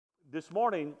This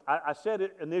morning, I said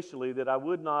it initially that I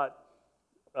would not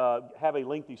have a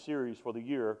lengthy series for the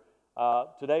year.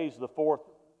 Today's the fourth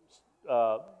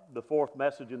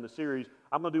message in the series.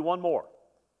 I'm going to do one more.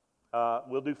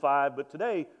 We'll do 5, but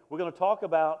today we're going to talk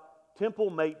about temple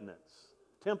maintenance.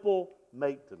 Temple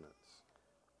maintenance.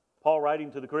 Paul, writing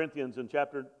to the Corinthians in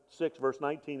chapter 6, verse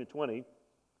 19 and 20,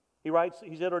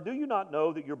 he said, "Or do you not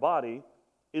know that your body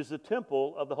is the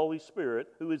temple of the Holy Spirit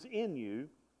who is in you,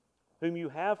 whom you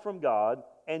have from God,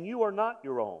 and you are not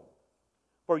your own?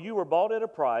 For you were bought at a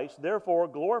price, therefore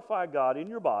glorify God in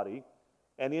your body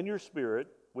and in your spirit,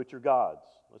 which are God's."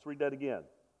 Let's read that again.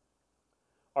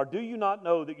 "Or do you not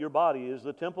know that your body is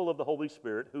the temple of the Holy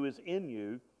Spirit who is in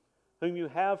you, whom you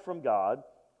have from God?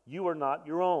 You are not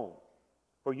your own.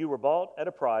 For you were bought at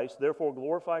a price, therefore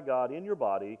glorify God in your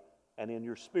body and in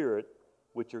your spirit,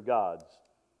 which are God's."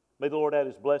 May the Lord add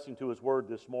His blessing to His word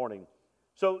this morning.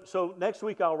 So next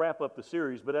week I'll wrap up the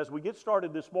series, but as we get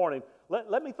started this morning,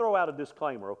 let me throw out a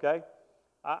disclaimer, okay?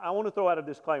 I want to throw out a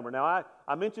disclaimer. Now,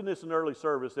 I mentioned this in early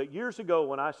service, that years ago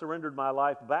when I surrendered my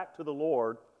life back to the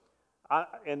Lord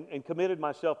and committed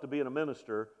myself to being a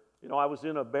minister, I was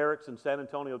in a barracks in San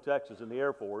Antonio, Texas in the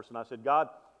Air Force, and I said, "God,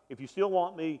 if you still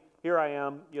want me, here I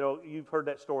am." You've heard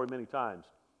that story many times.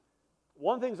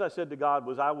 One of the things I said to God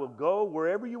was, "I will go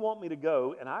wherever you want me to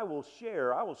go, and I will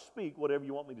speak whatever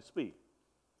you want me to speak.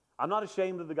 I'm not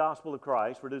ashamed of the gospel of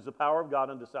Christ, for it is the power of God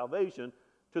unto salvation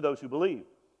to those who believe."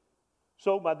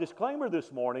 So my disclaimer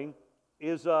this morning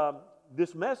is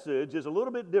this message is a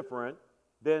little bit different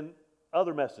than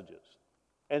other messages.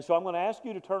 And so I'm going to ask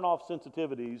you to turn off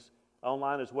sensitivities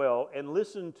online as well and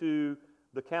listen to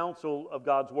the counsel of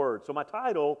God's Word. So my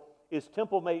title is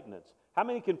Temple Maintenance. How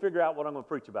many can figure out what I'm going to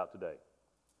preach about today?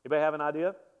 Anybody have an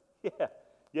idea?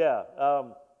 Yeah.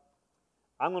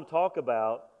 I'm going to talk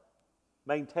about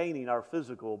maintaining our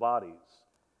physical bodies.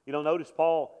 Notice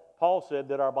Paul said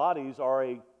that our bodies are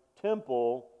a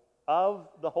temple of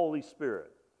the Holy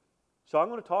Spirit. So I'm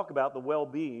going to talk about the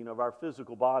well-being of our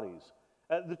physical bodies.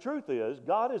 The truth is,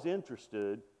 God is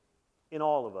interested in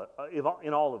all of us,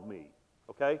 in all of me.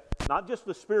 Okay, not just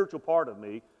the spiritual part of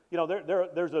me.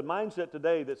 There's a mindset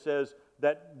today that says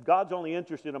that God's only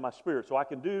interested in my spirit, so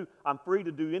I'm free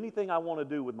to do anything I want to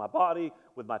do with my body,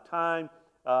 with my time.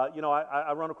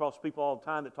 I run across people all the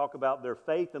time that talk about their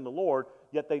faith in the Lord,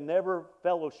 yet they never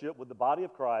fellowship with the body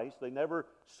of Christ. They never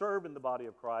serve in the body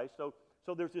of Christ. So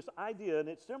there's this idea, and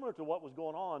it's similar to what was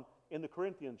going on in the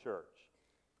Corinthian church.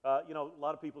 A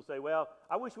lot of people say, "Well,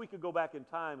 I wish we could go back in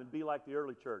time and be like the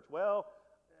early church." Well,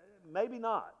 maybe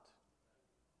not.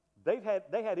 They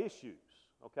had issues,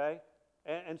 okay?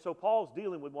 And so Paul's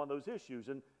dealing with one of those issues,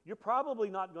 and you're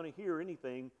probably not going to hear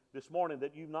anything this morning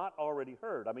that you've not already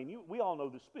heard. I mean, we all know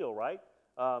the spiel, right?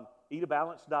 Eat a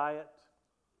balanced diet,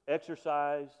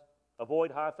 exercise, avoid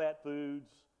high-fat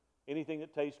foods, anything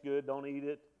that tastes good, don't eat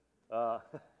it,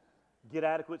 get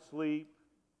adequate sleep,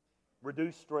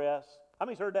 reduce stress. How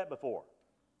many's heard that before?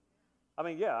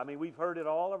 We've heard it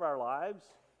all of our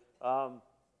lives.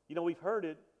 We've heard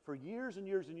it for years and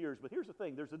years and years, but here's the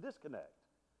thing, there's a disconnect.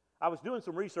 I was doing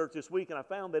some research this week, and I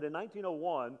found that in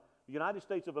 1901, the United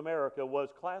States of America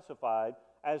was classified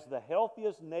as the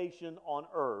healthiest nation on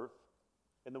earth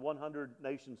in the 100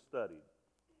 nations studied.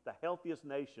 The healthiest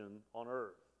nation on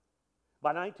earth.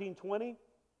 By 1920,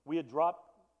 we had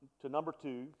dropped to number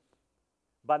 2.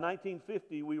 By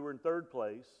 1950, we were in 3rd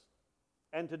place.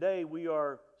 And today, we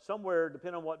are somewhere,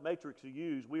 depending on what matrix you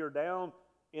use, we are down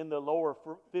in the lower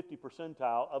 50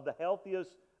 percentile of the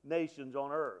healthiest nations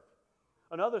on earth.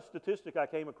 Another statistic I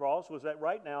came across was that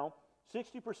right now,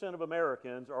 60% of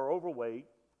Americans are overweight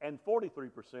and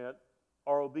 43%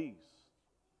 are obese.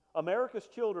 America's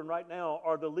children right now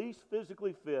are the least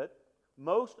physically fit,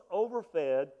 most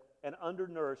overfed, and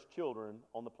undernourished children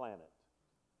on the planet.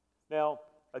 Now,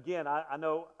 again, I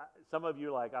know some of you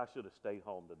are like, "I should have stayed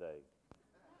home today."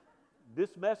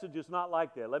 This message is not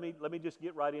like that. Let me just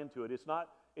get right into it. It's not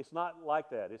like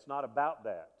that. It's not about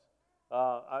that.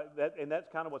 And that's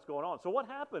kind of what's going on. So what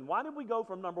happened? Why did we go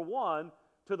from number 1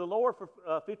 to the lower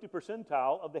 50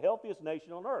 percentile of the healthiest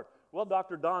nation on earth? Well,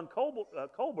 Dr. Don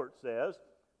Colbert says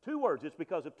 2 words. It's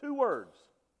because of 2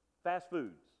 words. Fast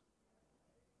foods.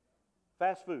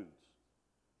 Fast foods.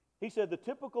 He said the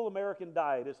typical American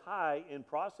diet is high in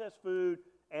processed food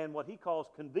and what he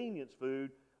calls convenience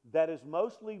food that is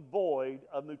mostly void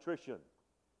of nutrition.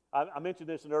 I mentioned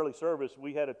this in early service.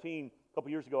 We had a team, a couple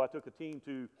years ago, I took a team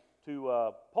to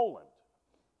Poland.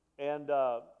 And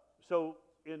so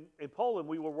in Poland,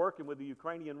 we were working with the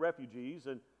Ukrainian refugees,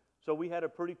 and so we had a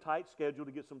pretty tight schedule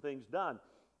to get some things done.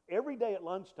 Every day at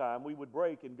lunchtime, we would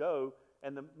break and go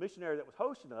and the missionary that was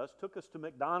hosting us took us to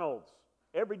McDonald's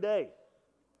every day.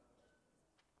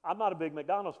 I'm not a big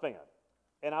McDonald's fan,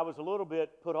 and I was a little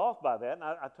bit put off by that. And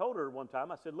I told her one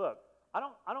time, I said, "Look, I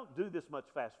don't do this much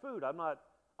fast food. I'm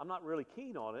not really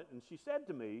keen on it." And she said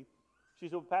to me, she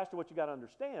said, "Well, Pastor, what you got to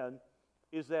understand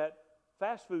is that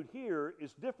fast food here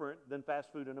is different than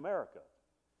fast food in America."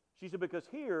 She said, "Because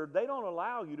here they don't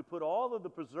allow you to put all of the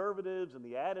preservatives and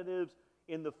the additives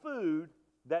in the food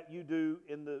that you do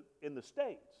in the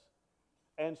States."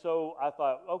 And so I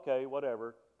thought, okay,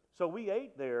 whatever. So we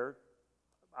ate there,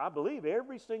 I believe,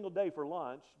 every single day for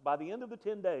lunch. By the end of the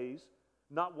 10 days,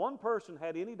 not one person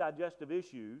had any digestive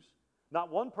issues.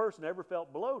 Not one person ever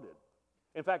felt bloated.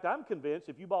 In fact, I'm convinced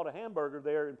if you bought a hamburger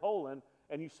there in Poland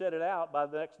and you set it out, by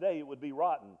the next day it would be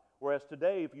rotten. Whereas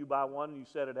today, if you buy one and you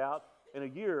set it out, in a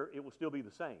year it will still be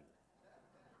the same.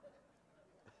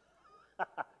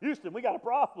 Houston, we got a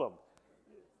problem.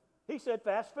 He said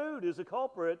fast food is a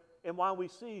culprit in why we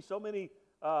see so many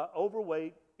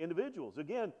overweight individuals.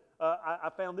 Again, I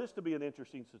found this to be an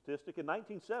interesting statistic. In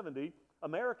 1970,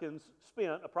 Americans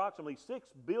spent approximately $6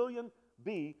 billion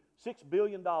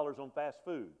on fast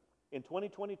food. In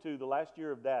 2022, the last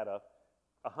year of data,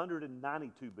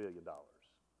 $192 billion.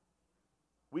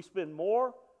 We spend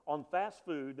more on fast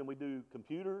food than we do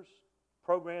computers,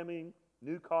 programming,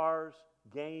 new cars,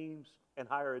 games, and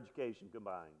higher education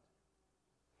combined.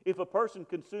 If a person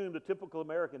consumed a typical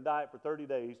American diet for 30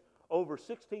 days, over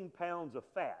 16 pounds of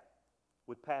fat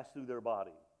would pass through their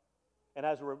body. And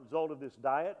as a result of this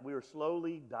diet, we are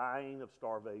slowly dying of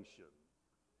starvation.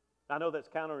 I know that's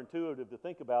counterintuitive to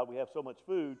think about. We have so much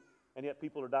food, and yet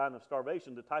people are dying of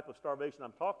starvation. The type of starvation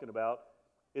I'm talking about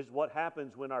is what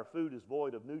happens when our food is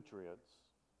void of nutrients,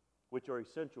 which are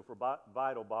essential for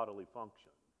vital bodily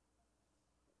function.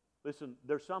 Listen,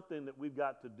 there's something that we've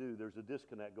got to do. There's a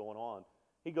disconnect going on.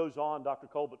 He goes on, Dr.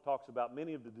 Colbert talks about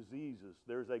many of the diseases.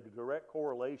 There's a direct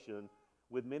correlation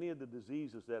with many of the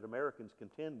diseases that Americans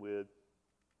contend with.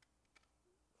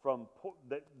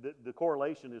 The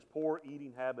correlation is poor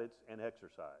eating habits and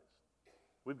exercise.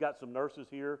 We've got some nurses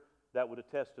here that would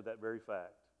attest to that very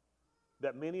fact.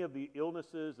 That many of the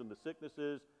illnesses and the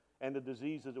sicknesses and the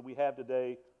diseases that we have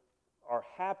today are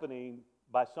happening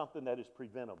by something that is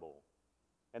preventable.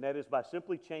 And that is by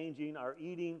simply changing our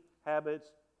eating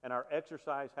habits and our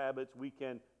exercise habits, we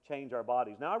can change our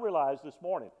bodies. Now, I realize this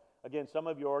morning, again, some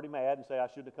of you are already mad and say, I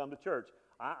shouldn't have come to church.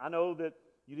 I know that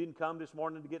you didn't come this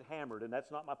morning to get hammered, and that's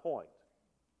not my point.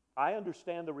 I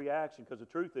understand the reaction, because the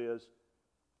truth is,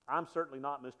 I'm certainly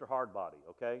not Mr. Hardbody,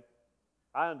 okay?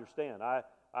 I understand.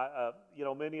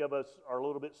 Many of us are a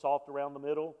little bit soft around the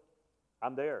middle.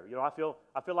 I'm there. I feel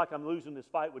like I'm losing this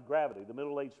fight with gravity, the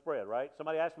middle age spread, right?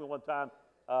 Somebody asked me one time,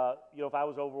 if I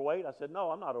was overweight. I said, no,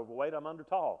 I'm not overweight. I'm under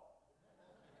tall.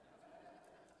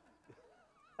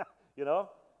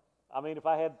 If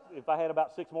I had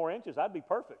about 6 more inches, I'd be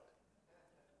perfect.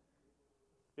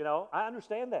 I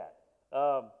understand that.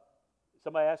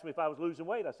 Somebody asked me if I was losing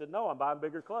weight. I said, no, I'm buying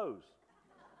bigger clothes.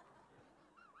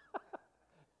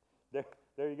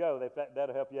 There you go.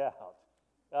 That'll help you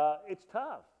out. It's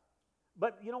tough.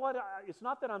 But you know what? It's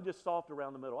not that I'm just soft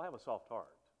around the middle. I have a soft heart.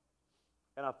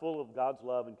 And I'm full of God's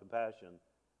love and compassion.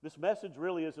 This message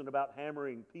really isn't about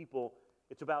hammering people.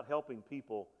 It's about helping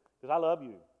people, because I love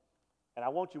you. And I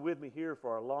want you with me here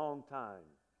for a long time.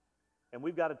 And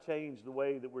we've got to change the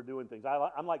way that we're doing things.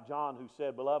 I'm like John, who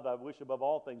said, Beloved, I wish above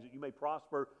all things that you may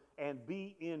prosper and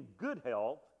be in good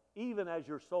health, even as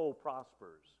your soul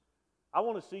prospers. I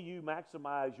want to see you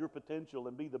maximize your potential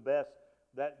and be the best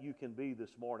that you can be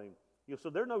this morning. So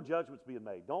there are no judgments being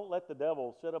made. Don't let the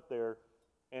devil sit up there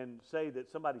and say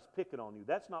that somebody's picking on you.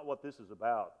 That's not what this is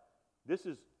about.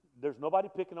 There's nobody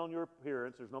picking on your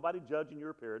appearance. There's nobody judging your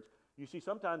appearance. You see,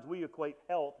 sometimes we equate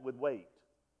health with weight.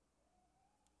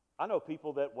 I know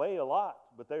people that weigh a lot,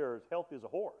 but they are as healthy as a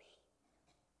horse.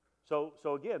 So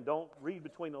again, don't read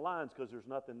between the lines, because there's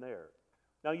nothing there.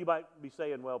 Now, you might be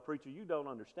saying, well, preacher, you don't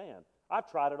understand. I've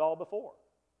tried it all before.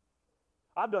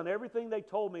 I've done everything they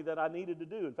told me that I needed to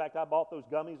do. In fact, I bought those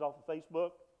gummies off of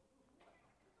Facebook.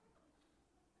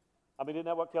 Isn't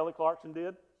that what Kelly Clarkson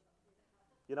did?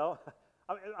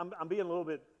 I'm being a little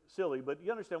bit silly, but you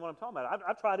understand what I'm talking about.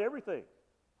 I've tried everything.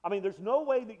 There's no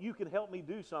way that you can help me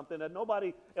do something that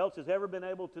nobody else has ever been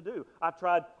able to do. I've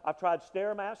tried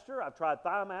Stairmaster, I've tried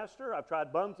ThighMaster, I've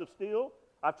tried Buns of Steel,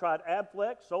 I've tried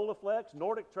Abflex, Solaflex,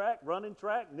 Nordic Track, Running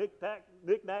Track,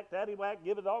 Knick-Knack, Tattywhack,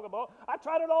 Give a Dog a Ball. I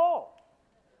tried it all.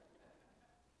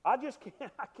 I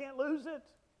can't lose it.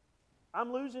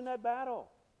 I'm losing that battle.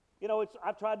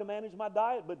 I've tried to manage my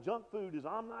diet, but junk food is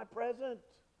omnipresent.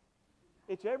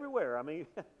 It's everywhere.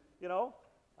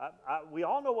 We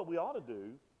all know what we ought to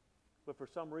do, but for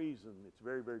some reason, it's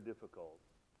very, very difficult.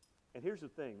 And here's the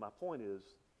thing. My point is,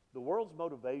 the world's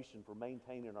motivation for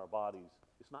maintaining our bodies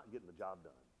is not getting the job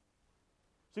done.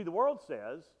 See, the world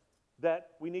says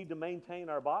that we need to maintain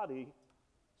our body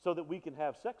so that we can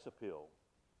have sex appeal.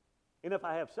 And if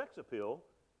I have sex appeal,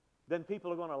 then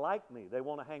people are going to like me. They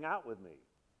want to hang out with me.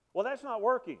 Well, that's not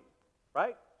working,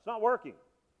 right? It's not working.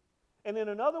 And then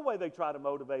another way they try to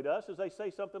motivate us is they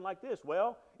say something like this: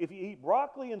 well, if you eat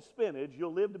broccoli and spinach,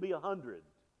 you'll live to be 100.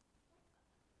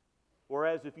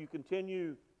 Whereas if you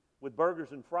continue with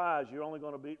burgers and fries, you're only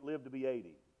going to live to be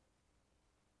 80.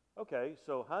 Okay,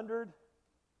 so 100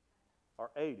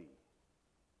 or 80.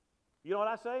 You know what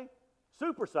I say?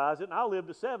 Supersize it and I'll live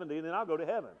to 70 and then I'll go to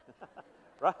heaven.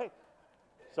 Right?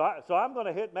 So I'm going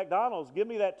to hit McDonald's. Give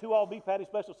me that 2 all beef patty,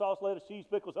 special sauce, lettuce, cheese,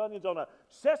 pickles, onions on a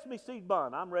sesame seed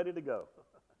bun. I'm ready to go.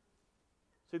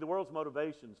 See, the world's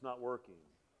motivation's not working.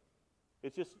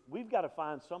 It's just we've got to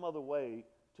find some other way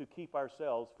to keep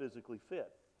ourselves physically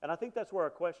fit. And I think that's where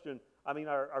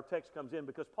our text comes in,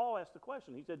 because Paul asked the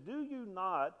question. He said, do you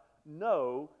not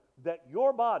know that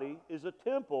your body is a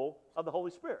temple of the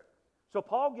Holy Spirit? So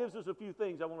Paul gives us a few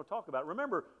things I want to talk about.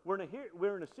 Remember, we're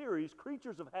in a series,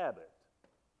 Creatures of Habit.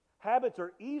 Habits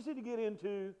are easy to get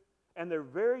into, and they're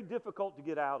very difficult to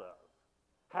get out of.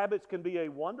 Habits can be a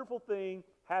wonderful thing.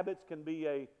 Habits can be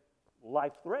a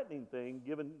life-threatening thing,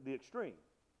 given the extreme.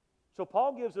 So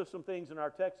Paul gives us some things in our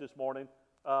text this morning,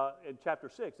 in chapter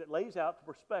 6, that lays out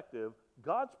the perspective,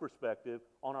 God's perspective,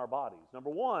 on our bodies. Number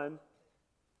one,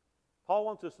 Paul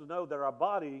wants us to know that our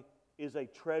body is a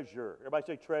treasure. Everybody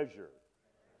say treasure.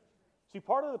 See,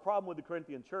 part of the problem with the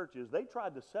Corinthian church is they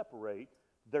tried to separate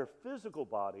their physical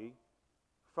body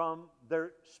from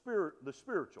their spirit, the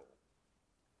spiritual.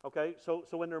 Okay,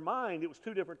 so in their mind, it was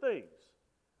two different things.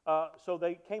 So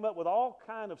they came up with all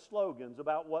kind of slogans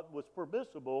about what was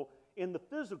permissible in the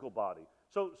physical body.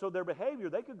 So their behavior,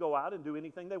 they could go out and do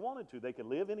anything they wanted to. They could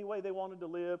live any way they wanted to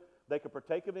live. They could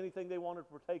partake of anything they wanted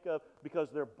to partake of, because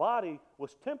their body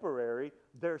was temporary.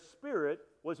 Their spirit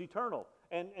was eternal.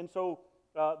 And so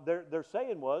their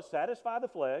saying was, satisfy the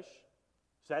flesh,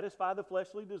 satisfy the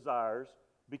fleshly desires,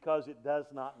 because it does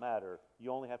not matter.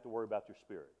 You only have to worry about your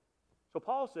spirit. So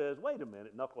Paul says, wait a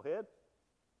minute, knucklehead.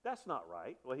 That's not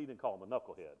right. Well, he didn't call him a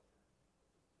knucklehead.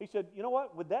 He said, you know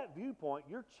what? With that viewpoint,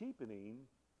 you're cheapening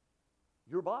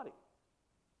your body.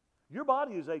 Your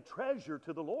body is a treasure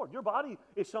to the Lord. Your body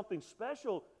is something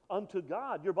special unto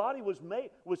God. Your body was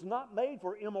not made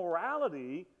for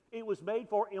immorality. It was made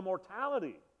for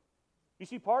immortality. You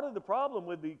see, part of the problem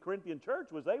with the Corinthian church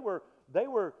was they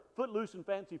were footloose and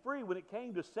fancy free when it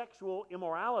came to sexual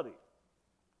immorality.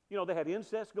 You know, they had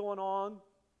incest going on.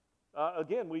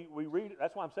 Again, we read.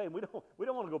 That's why I'm saying we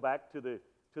don't want to go back to the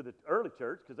early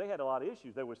church, because they had a lot of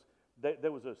issues. There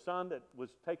was a son that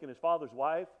was taking his father's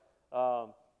wife.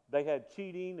 They had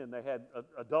cheating, and they had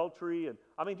adultery, and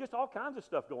just all kinds of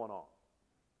stuff going on.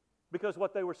 Because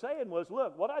what they were saying was,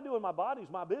 look, what I do in my body is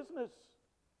my business.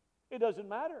 It doesn't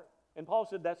matter. And Paul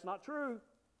said, that's not true.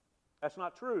 That's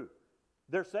not true.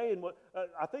 They're saying,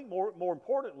 I think more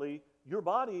importantly, your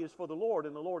body is for the Lord,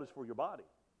 and the Lord is for your body.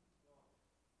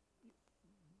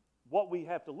 What we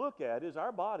have to look at is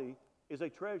our body is a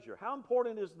treasure. How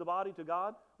important is the body to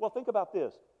God? Well, think about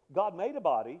this. God made a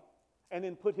body and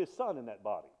then put his son in that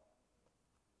body.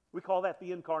 We call that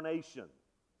the incarnation.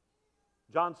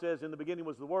 John says, in the beginning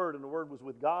was the Word, and the Word was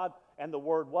with God, and the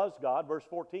Word was God. Verse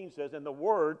 14 says, and the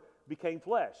Word became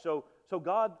flesh. So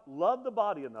God loved the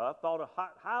body enough, thought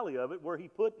highly of it, where he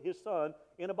put his son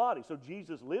in a body. So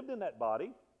Jesus lived in that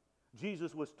body.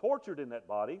 Jesus was tortured in that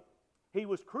body. He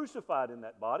was crucified in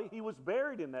that body. He was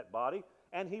buried in that body.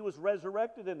 And he was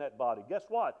resurrected in that body. Guess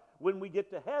what? When we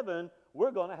get to heaven,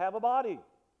 we're going to have a body.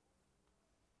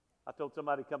 I told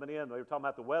somebody coming in, they were talking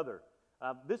about the weather.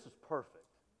 This is perfect.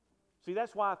 See,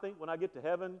 that's why I think when I get to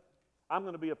heaven, I'm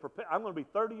going to be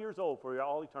 30 years old for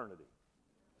all eternity.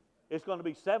 It's going to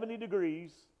be 70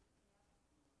 degrees,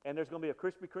 and there's going to be a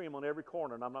Krispy Kreme on every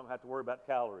corner, and I'm not going to have to worry about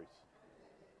calories.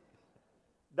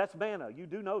 That's manna. You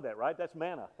do know that, right? That's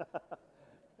manna.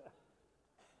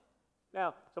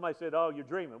 Now, somebody said, oh, you're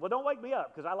dreaming. Well, don't wake me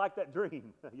up, because I like that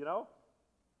dream, you know?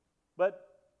 But,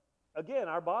 again,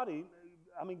 our body,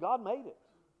 God made it.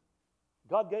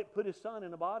 God put his son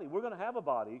in a body. We're going to have a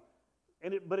body,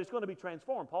 but it's going to be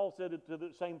transformed. Paul said it to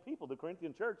the same people, the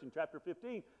Corinthian church, in chapter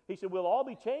 15. He said, we'll all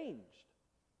be changed.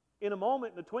 In a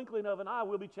moment, in the twinkling of an eye,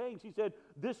 we'll be changed. He said,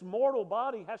 this mortal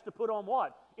body has to put on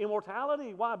what?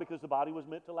 Immortality. Why? Because the body was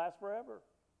meant to last forever.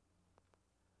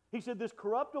 He said, this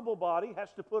corruptible body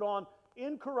has to put on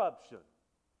incorruption.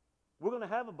 We're going to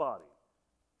have a body.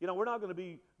 You know, we're not going to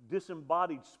be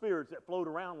disembodied spirits that float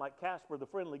around like Casper the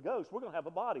Friendly Ghost. We're going to have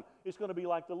a body. It's going to be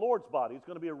like the Lord's body. It's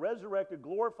going to be a resurrected,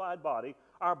 glorified body.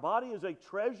 Our body is a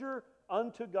treasure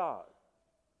unto God.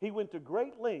 He went to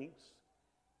great lengths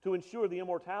to ensure the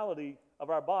immortality of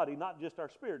our body, not just our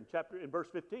spirit. In verse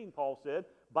 15, Paul said,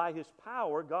 by His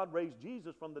power, God raised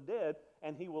Jesus from the dead,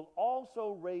 and He will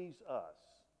also raise us.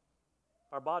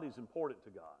 Our body is important to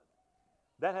God.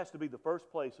 That has to be the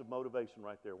first place of motivation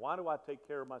right there. Why do I take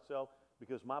care of myself?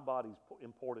 Because my body is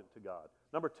important to God.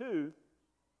 Number two,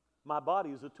 my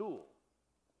body is a tool.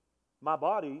 My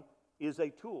body is a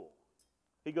tool.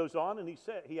 He goes on and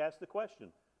he asks the question,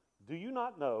 do you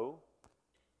not know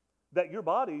that your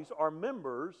bodies are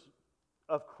members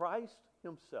of Christ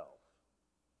Himself?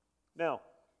 Now,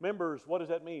 members, what does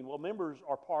that mean? Well, members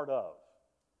are part of.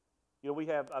 You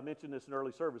know, I mentioned this in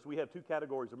early service, we have two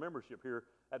categories of membership here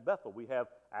at Bethel. We have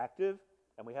active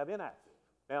and we have inactive.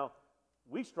 Now,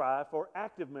 we strive for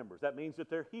active members. That means that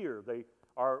they're here. They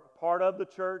are part of the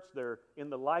church. They're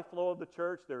in the life flow of the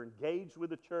church. They're engaged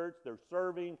with the church. They're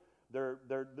serving.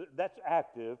 That's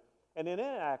active. And then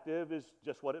inactive is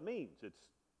just what it means.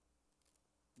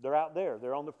 They're out there.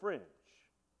 They're on the fringe.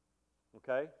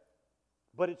 Okay?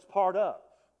 But it's part of.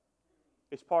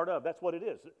 It's part of. That's what it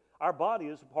is. Our body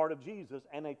is a part of Jesus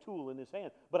and a tool in His hand.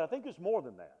 But I think it's more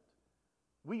than that.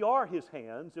 We are His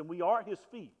hands and we are His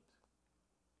feet.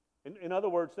 In other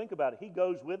words, think about it. He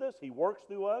goes with us. He works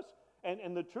through us.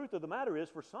 And the truth of the matter is,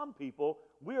 for some people,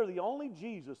 we are the only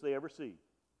Jesus they ever see.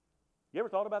 You ever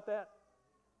thought about that?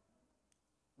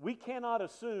 We cannot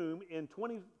assume in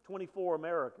 2024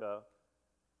 America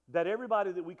that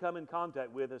everybody that we come in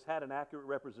contact with has had an accurate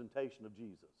representation of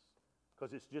Jesus,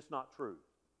 because it's just not true.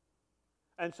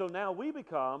 And so now we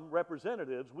become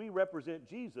representatives. We represent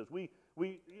Jesus. We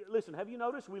listen, have you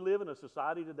noticed we live in a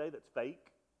society today that's fake?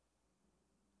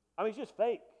 I mean, it's just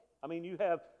fake. I mean, you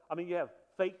have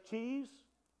fake cheese,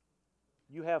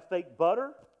 you have fake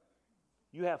butter,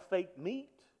 you have fake meat,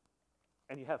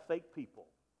 and you have fake people.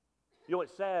 You know,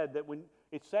 it's sad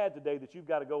today that you've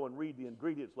got to go and read the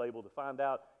ingredients label to find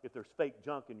out if there's fake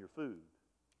junk in your food.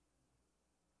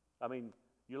 I mean,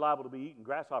 you're liable to be eating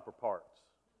grasshopper parts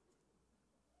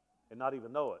and not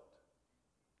even know it.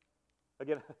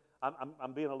 Again,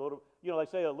 I'm being a little, you know, they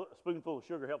say a spoonful of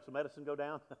sugar helps the medicine go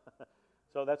down.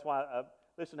 So that's why,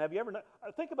 listen, have you ever,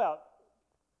 think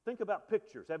about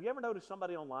pictures. Have you ever noticed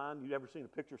somebody online, you ever seen a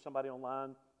picture of somebody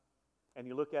online, and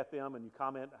you look at them and you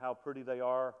comment how pretty they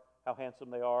are, how handsome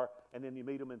they are, and then you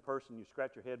meet them in person, you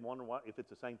scratch your head and wonder if it's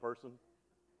the same person?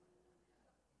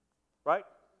 Right?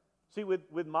 See,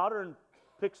 with modern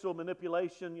pixel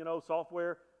manipulation, you know,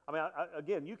 software, I mean,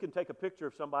 again, you can take a picture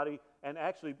of somebody and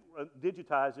actually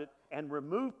digitize it and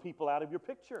remove people out of your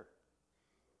picture.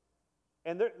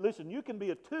 And listen, you can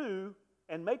be a 2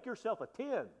 and make yourself a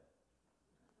 10.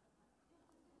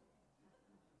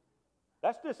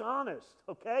 That's dishonest,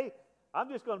 okay? I'm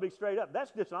just going to be straight up.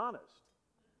 That's dishonest.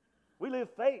 We live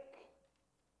fake.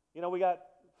 You know, we got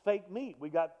fake meat. We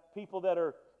got people that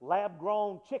are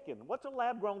lab-grown chicken. What's a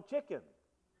lab-grown chicken?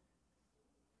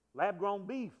 Lab-grown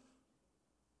beef.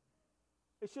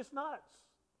 It's just nuts.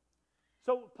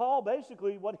 So Paul,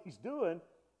 basically, what he's doing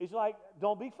is like,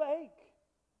 don't be fake.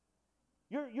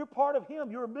 You're part of Him.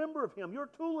 You're a member of Him. You're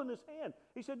a tool in His hand.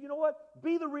 He said, you know what?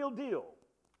 Be the real deal.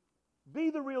 Be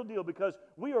the real deal, because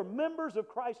we are members of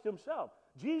Christ Himself.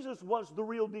 Jesus was the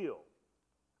real deal.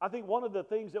 I think one of the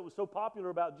things that was so popular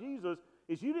about Jesus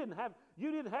is you didn't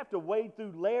have to wade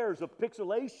through layers of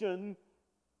pixelation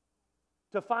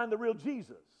to find the real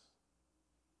Jesus.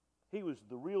 He was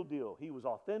the real deal. He was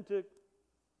authentic,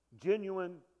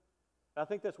 genuine. I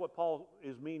think that's what Paul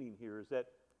is meaning here, is that,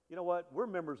 you know what, we're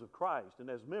members of Christ, and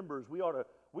as members, we ought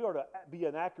to be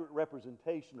an accurate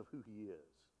representation of who He is.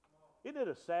 Isn't it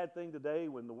a sad thing today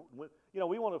when you know,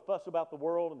 we want to fuss about the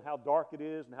world and how dark it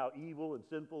is and how evil and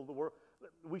sinful the world.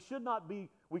 We should not be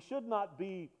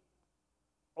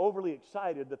overly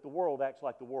excited that the world acts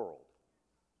like the world.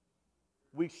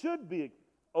 We should be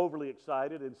overly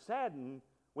excited and saddened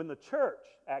when the church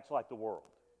acts like the world.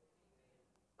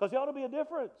 Because there ought to be a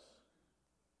difference.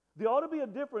 There ought to be a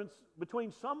difference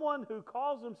between someone who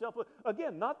calls himself,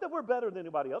 again, not that we're better than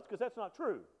anybody else, because that's not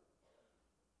true.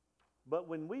 But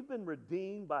when we've been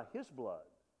redeemed by His blood,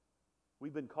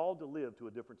 we've been called to live to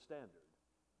a different standard.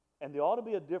 And there ought to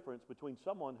be a difference between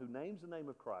someone who names the name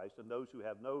of Christ and those who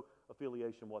have no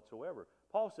affiliation whatsoever.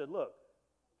 Paul said, look,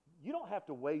 you don't have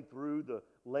to wade through the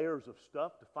layers of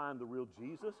stuff to find the real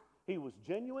Jesus. He was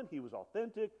genuine. He was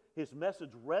authentic. His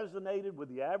message resonated with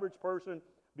the average person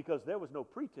because there was no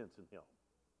pretense in Him.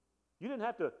 You didn't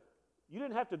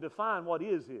have to define what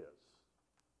is His.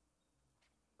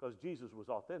 because Jesus was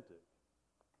authentic.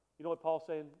 You know what Paul's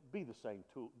saying? Be the same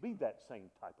tool. Be that same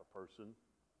type of person.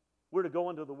 We're to go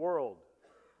into the world.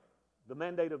 The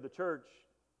mandate of the church,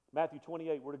 Matthew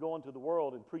 28, we're to go into the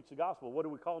world and preach the gospel. What are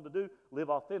we called to do? Live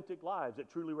authentic lives that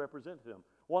truly represent Him.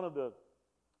 One of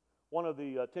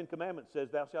the Ten Commandments says,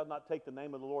 "Thou shalt not take the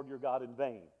name of the Lord your God in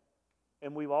vain."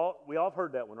 And we all have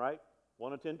heard that one, right?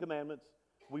 One of the 10 Commandments.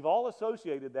 We've all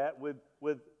associated that with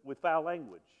foul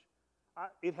language.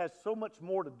 It has so much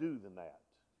more to do than that.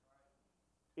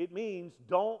 It means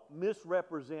don't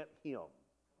misrepresent Him.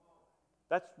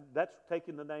 That's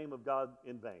taking the name of God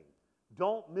in vain.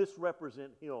 Don't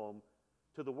misrepresent Him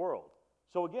to the world.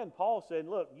 So again, Paul's saying,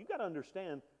 look, you got to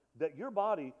understand that your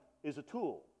body is a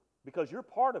tool. Because you're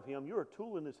part of Him, you're a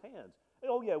tool in His hands.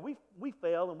 Oh yeah, we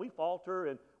fail and we falter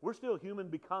and we're still human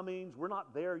becomings. We're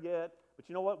not there yet. But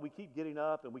you know what? We keep getting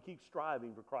up and we keep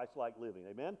striving for Christ-like living.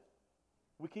 Amen?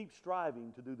 We keep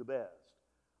striving to do the best.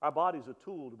 Our body's a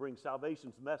tool to bring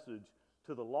salvation's message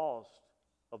to the lost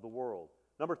of the world.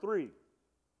 Number 3,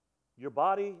 your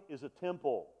body is a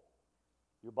temple.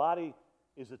 Your body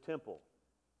is a temple.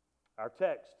 Our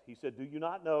text, he said, do you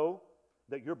not know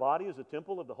that your body is a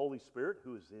temple of the Holy Spirit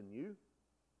who is in you?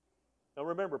 Now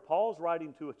remember, Paul's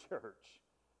writing to a church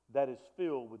that is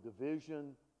filled with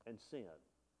division and sin.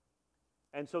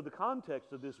 And so the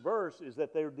context of this verse is that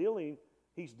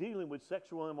he's dealing with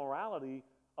sexual immorality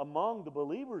among the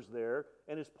believers there,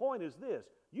 and his point is this: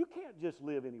 you can't just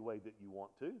live any way that you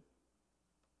want to.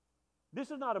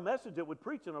 This is not a message that would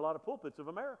preach in a lot of pulpits of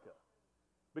America.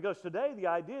 Because today the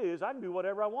idea is I can do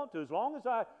whatever I want to. As long as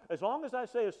I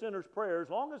say a sinner's prayer, as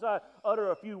long as I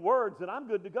utter a few words, then I'm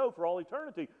good to go for all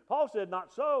eternity. Paul said,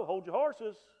 not so. Hold your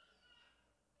horses.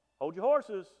 Hold your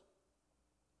horses.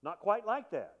 Not quite like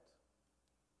that.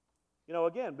 You know,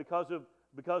 again, because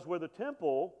we're the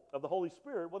temple of the Holy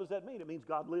Spirit, what does that mean? It means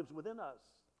God lives within us.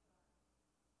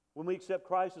 When we accept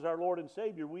Christ as our Lord and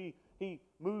Savior, He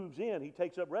moves in, He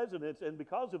takes up residence, and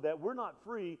because of that, we're not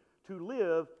free to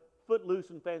live footloose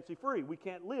and fancy-free. We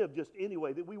can't live just any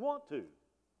way that we want to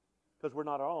because we're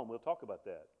not our own. We'll talk about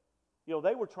that. You know,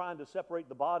 they were trying to separate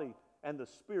the body and the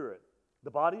spirit.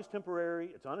 The body is temporary,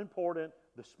 it's unimportant,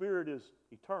 the spirit is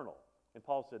eternal. And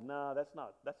Paul said, no, that's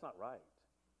not right.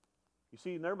 You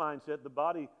see, in their mindset, the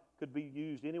body could be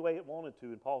used any way it wanted to,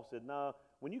 and Paul said, no,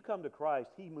 when you come to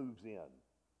Christ, He moves in.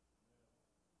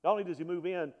 Not only does He move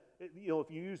in, you know, if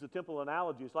you use the temple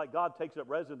analogy, it's like God takes up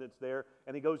residence there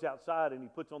and He goes outside and He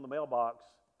puts on the mailbox,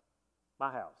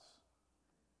 my house.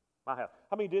 My house.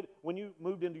 How many when you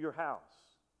moved into your house,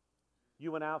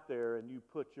 you went out there and you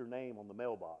put your name on the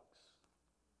mailbox?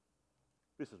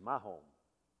 This is my home.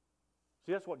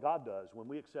 See, that's what God does. When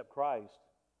we accept Christ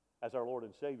as our Lord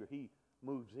and Savior, He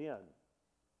moves in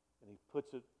and He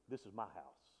puts it, this is my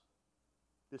house.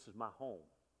 This is my home.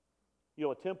 You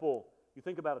know, a temple, you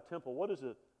think about a temple, what is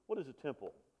a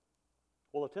temple?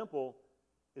 Well, a temple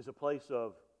is a place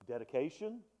of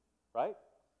dedication, right?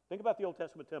 Think about the Old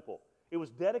Testament temple. It was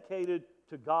dedicated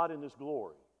to God in His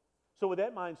glory. So with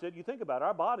that mindset, you think about it,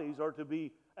 our bodies are to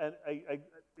be,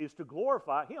 is to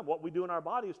glorify Him. What we do in our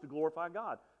body is to glorify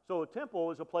God. So a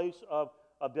temple is a place of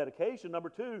dedication. Number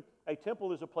 2, a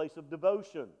temple is a place of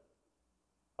devotion.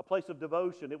 A place of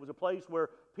devotion. It was a place where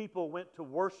people went to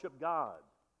worship God.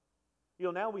 You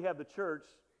know, now we have the church,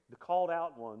 the called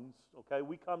out ones, okay?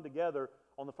 We come together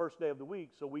on the first day of the week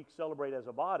so we celebrate as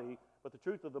a body, but the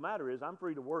truth of the matter is I'm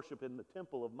free to worship in the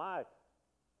temple of my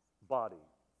body.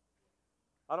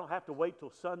 I don't have to wait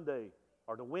till Sunday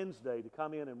or to Wednesday to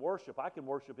come in and worship. I can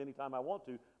worship anytime I want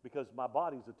to because my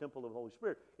body is the temple of the Holy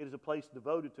Spirit. It is a place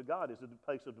devoted to God. It is a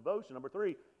place of devotion. Number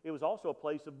 3, it was also a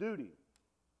place of duty.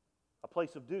 A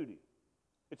place of duty.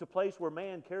 It's a place where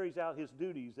man carries out his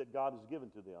duties that God has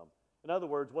given to them. In other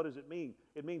words, what does it mean?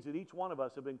 It means that each one of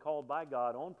us have been called by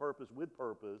God on purpose, with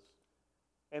purpose,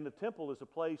 and the temple is a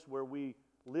place where we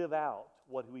live out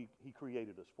what He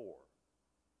created us for.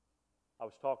 I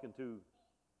was talking to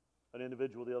an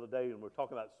individual the other day, and we were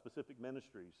talking about specific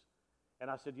ministries,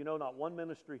 and I said, you know, not one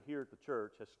ministry here at the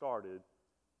church has started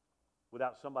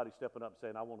without somebody stepping up and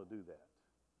saying, I want to do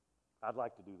that. I'd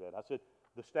like to do that. I said,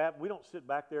 the staff, we don't sit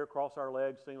back there, cross our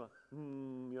legs, sing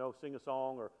a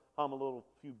song or hum a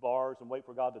few bars and wait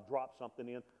for God to drop something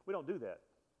in. We don't do that.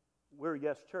 We're a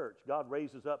yes church. God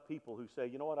raises up people who say,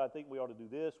 you know what, I think we ought to do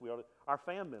this. Our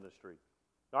FAM ministry.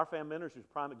 Our FAM ministry is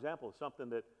a prime example of something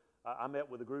that I met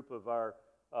with a group of our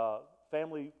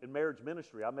family and marriage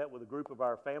ministry. I met with a group of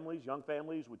our families, young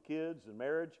families with kids and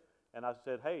marriage, and I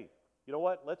said, hey, you know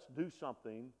what, let's do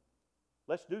something.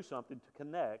 Let's do something to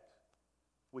connect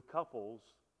with couples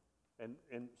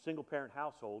and single-parent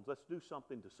households. Let's do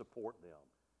something to support them.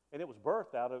 And it was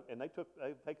birthed out of, and they've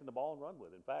taken the ball and run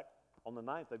with it. In fact, on the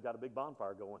 9th, they've got a big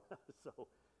bonfire going. So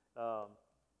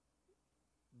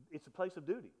it's a place of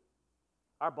duty.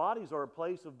 Our bodies are a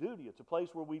place of duty. It's a place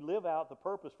where we live out the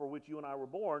purpose for which you and I were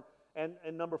born. And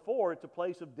number 4, it's a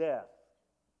place of death.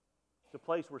 It's a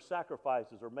place where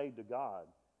sacrifices are made to God.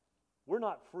 We're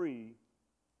not free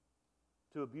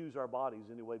to abuse our bodies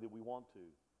any way that we want to.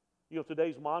 You know,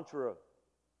 today's mantra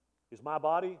is my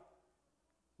body,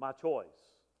 my choice.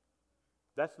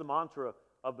 That's the mantra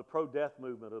of the pro-death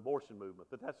movement, abortion movement.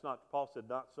 But that's not, Paul said,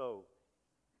 not so.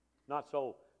 Not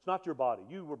so. It's not your body.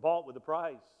 You were bought with a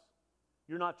price.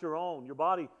 You're not your own. Your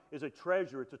body is a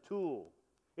treasure. It's a tool.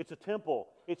 It's a temple.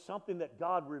 It's something that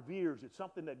God reveres. It's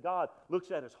something that God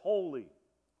looks at as holy.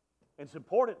 And it's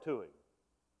important to Him.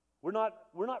 We're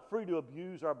not free to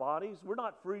abuse our bodies. We're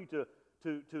not free to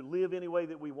live any way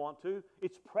that we want to.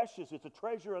 It's precious. It's a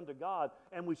treasure unto God,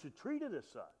 and we should treat it as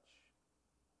such.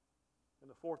 And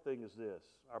the 4th thing is this.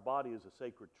 Our body is a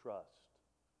sacred trust.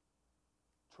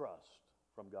 Trust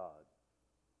from God.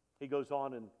 He goes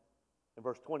on in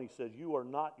verse 20, says, you are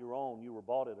not your own. You were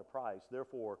bought at a price.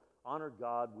 Therefore, honor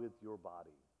God with your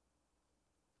body.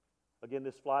 Again,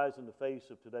 this flies in the face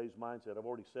of today's mindset. I've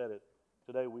already said it.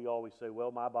 Today we always say,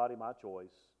 well, my body, my choice.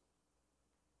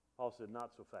 Paul said, not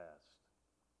so fast.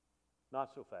 Not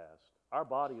so fast. Our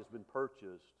body has been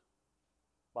purchased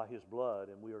by His blood,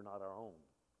 and we are not our own.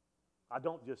 I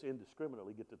don't just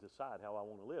indiscriminately get to decide how I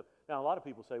want to live. Now, a lot of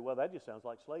people say, well, that just sounds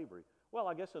like slavery. Well,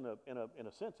 I guess in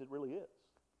a sense it really is.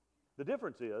 The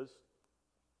difference is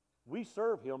we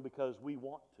serve Him because we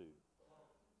want to.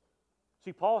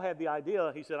 See, Paul had the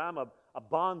idea, he said, I'm a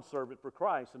bondservant for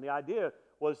Christ. And the idea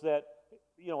was that,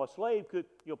 a slave could,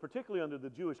 particularly under the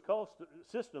Jewish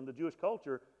system, the Jewish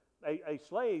culture, a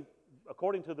slave,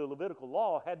 according to the Levitical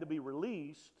law, had to be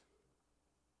released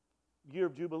year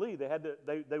of Jubilee.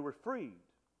 They were freed.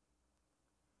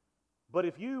 But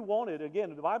if you wanted,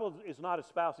 again, the Bible is not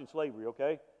espousing slavery,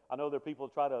 okay? I know there are people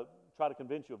who try to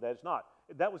convince you of that. It's not.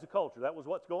 That was the culture. That was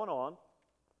what's going on.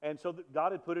 And so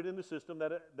God had put it in the system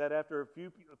that after a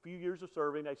few years of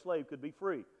serving, a slave could be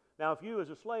free. Now, if you as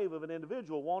a slave of an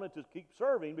individual wanted to keep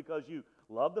serving because you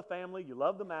love the family, you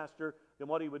love the master, then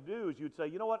what he would do is you'd say,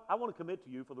 you know what, I want to commit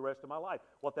to you for the rest of my life.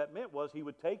 What that meant was he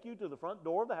would take you to the front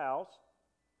door of the house,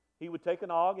 he would take an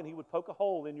aug and he would poke a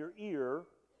hole in your ear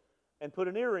and put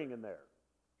an earring in there.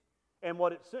 And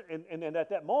and at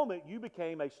that moment, you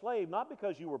became a slave, not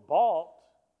because you were bought,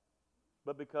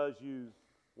 but because you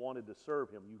wanted to serve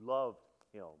him. You loved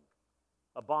him.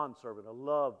 A bondservant, a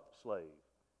loved slave.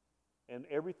 And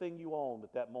everything you owned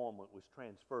at that moment was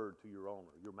transferred to your owner,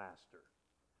 your master.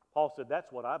 Paul said,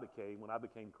 that's what I became when I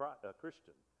became a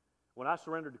Christian. When I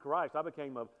surrendered to Christ, I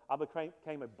became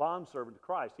a bondservant to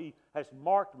Christ. He has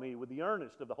marked me with the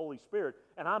earnest of the Holy Spirit,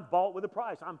 and I'm bought with a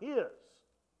price. I'm His.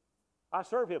 I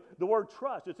serve Him. The word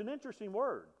trust, it's an interesting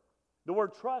word. The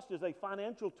word trust is a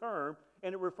financial term,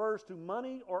 and it refers to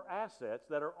money or assets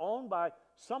that are owned by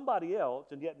somebody else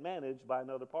and yet managed by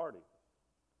another party.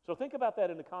 So think about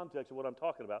that in the context of what I'm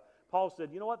talking about. Paul said,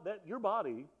 you know what? Your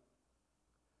body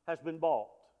has been bought.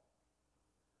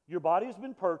 Your body has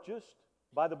been purchased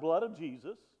by the blood of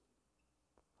Jesus.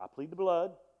 I plead the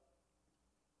blood.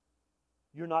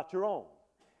 You're not your own.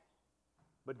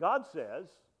 But God says,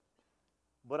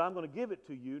 but I'm going to give it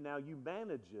to you. Now you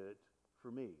manage it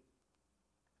for me.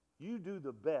 You do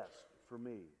the best for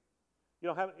me.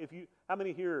 How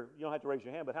many here, you don't have to raise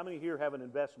your hand, but how many here have an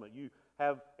investment? You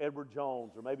have Edward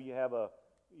Jones, or maybe you have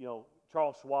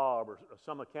Charles Schwab or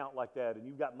some account like that, and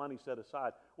you've got money set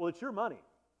aside. Well, it's your money.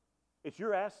 It's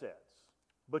your assets.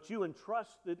 But you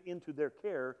entrust it into their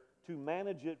care to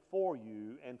manage it for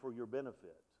you and for your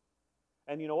benefit.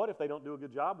 And you know what? If they don't do a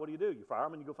good job, what do? You fire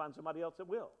them and you go find somebody else that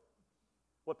will.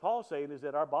 What Paul's saying is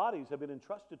that our bodies have been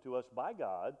entrusted to us by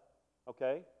God,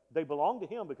 okay? They belong to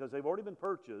Him because they've already been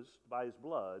purchased by His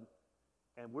blood,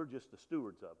 and we're just the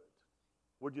stewards of it.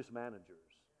 We're just managers.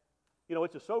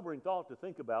 It's a sobering thought to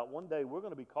think about. One day we're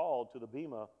going to be called to the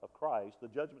bema of Christ, the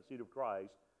judgment seat of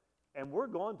Christ, and we're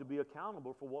going to be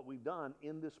accountable for what we've done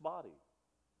in this body.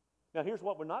 Now, here's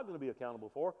what we're not going to be accountable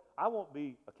for. I won't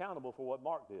be accountable for what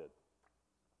Mark did,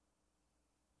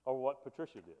 or what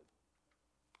Patricia did,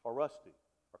 or Rusty,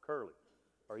 or Curly,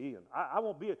 or Ian.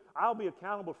 I'll be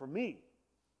accountable for me,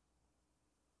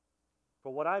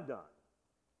 for what I've done.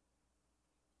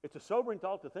 It's a sobering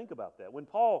thought to think about that. When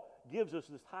Paul gives us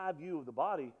this high view of the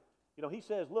body, he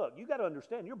says, look, you got to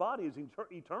understand, your body is an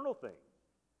eternal thing.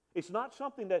 It's not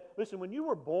something that, listen, when you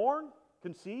were born,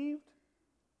 conceived,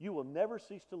 you will never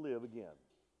cease to live again.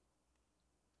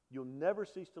 You'll never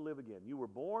cease to live again. You were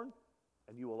born,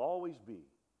 and you will always be.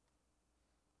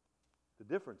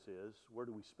 The difference is, where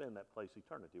do we spend that place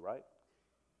eternity, right?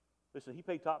 Listen, he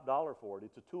paid top dollar for it.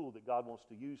 It's a tool that God wants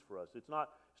to use for us. It's not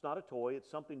a toy. It's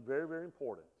something very, very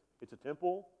important. It's a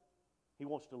temple. He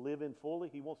wants to live in fully.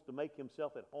 He wants to make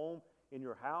himself at home in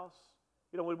your house.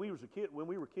 You know, when we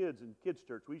were kids in kids'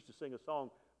 church, we used to sing a song,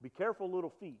 "Be careful,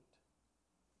 little feet,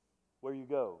 where you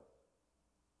go.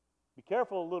 Be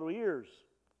careful, little ears,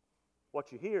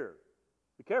 what you hear.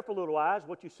 Be careful, little eyes,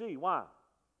 what you see." Why?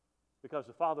 Because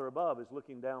the Father above is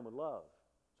looking down with love.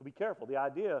 So be careful. The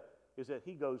idea is that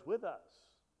he goes with us.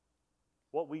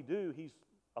 What we do, he's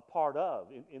a part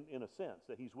of, in a sense,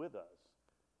 that he's with us.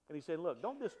 And he said, look,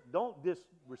 don't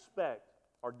disrespect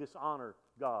or dishonor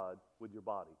God with your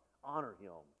body. Honor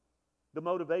him. The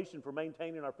motivation for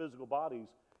maintaining our physical bodies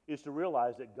is to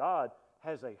realize that God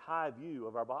has a high view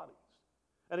of our bodies.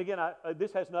 And again,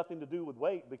 this has nothing to do with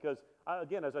weight because,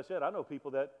 again, as I said, I know people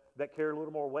that carry a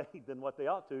little more weight than what they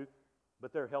ought to,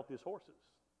 but they're healthy as horses.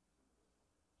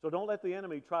 So don't let the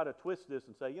enemy try to twist this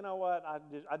and say, you know what,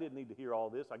 I didn't need to hear all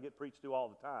this. I get preached to all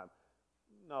the time.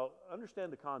 No,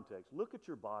 understand the context. Look at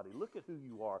your body. Look at who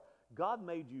you are. God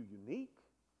made you unique.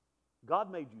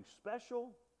 God made you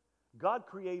special. God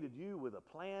created you with a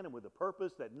plan and with a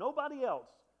purpose that nobody else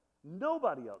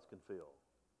can fill.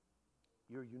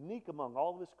 You're unique among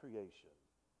all of His creation.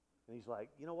 And He's like,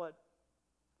 you know what?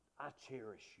 I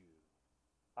cherish you.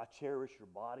 I cherish your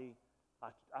body.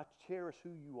 I cherish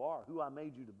who you are, who I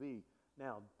made you to be.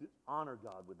 Now, honor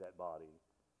God with that body.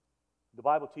 The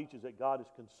Bible teaches that God is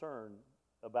concerned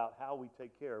about how we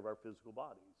take care of our physical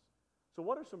bodies. So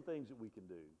what are some things that we can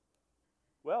do?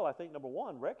 Well, I think number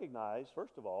one, recognize,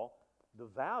 first of all, the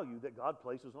value that God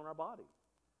places on our body.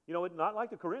 You know, it's not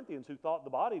like the Corinthians who thought the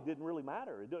body didn't really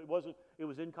matter. It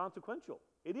was inconsequential.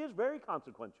 It is very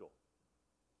consequential.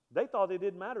 They thought it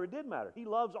didn't matter. It did matter. He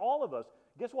loves all of us.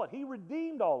 Guess what? He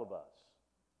redeemed all of us.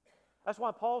 That's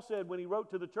why Paul said when he wrote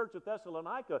to the church of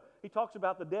Thessalonica, he talks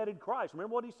about the dead in Christ.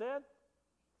 Remember what he said?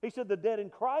 He said the dead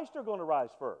in Christ are going to rise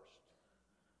first.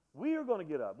 We are going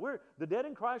to get up. The dead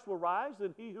in Christ will rise,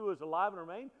 and he who is alive and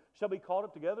remain shall be caught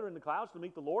up together in the clouds to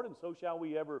meet the Lord, and so shall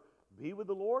we ever be with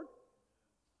the Lord.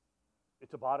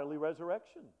 It's a bodily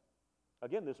resurrection.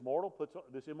 Again, this mortal puts on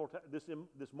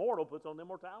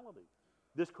immortality.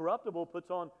 This corruptible puts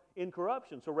on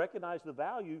incorruption. So recognize the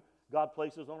value God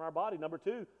places on our body. Number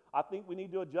two, I think we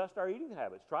need to adjust our eating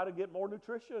habits. Try to get more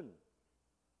nutrition.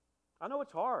 I know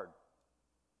it's hard.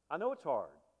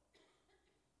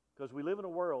 Because we live in a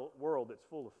world that's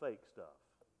full of fake stuff.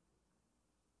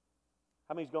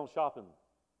 How many's gone shopping,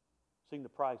 seen the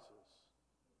prices?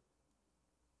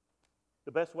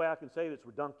 The best way I can say it, it's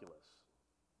redunculous.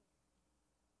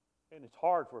 And it's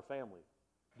hard for a family.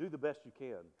 Do the best you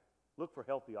can. Look for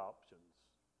healthy options.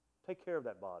 Take care of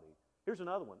that body. Here's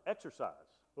another one, exercise.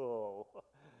 Oh,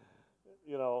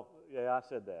 I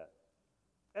said that.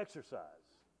 Exercise.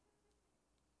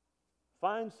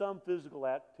 Find some physical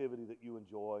activity that you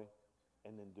enjoy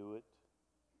and then do it.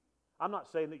 I'm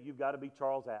not saying that you've got to be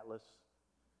Charles Atlas.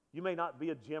 You may not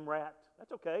be a gym rat.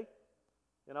 That's okay.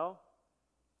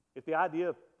 If the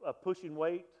idea of pushing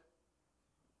weight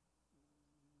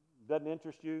doesn't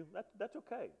interest you, that's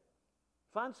okay.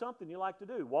 Find something you like to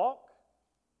do. Walk,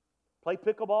 play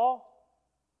pickleball,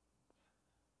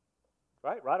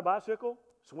 right? Ride a bicycle,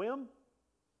 swim.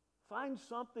 Find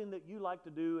something that you like to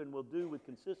do and will do with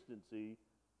consistency,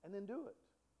 and then do it.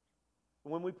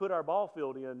 When we put our ball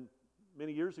field in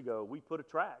many years ago, we put a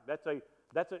track.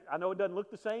 I know it doesn't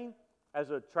look the same as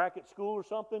a track at school or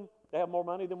something. They have more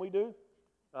money than we do.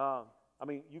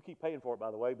 You keep paying for it,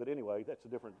 by the way, but anyway, that's a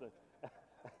different thing.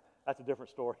 That's a different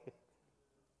story.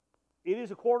 It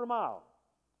is a quarter mile.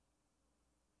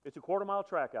 It's a quarter mile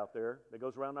track out there that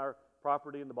goes around our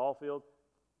property in the ball field.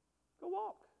 Go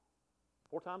walk.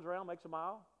 4 times around makes a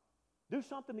mile. Do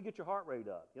something to get your heart rate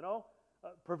up,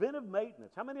 preventive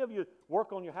maintenance. How many of you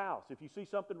work on your house? If you see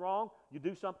something wrong, you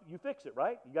do something, you fix it,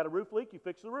 right? You got a roof leak, you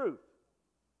fix the roof.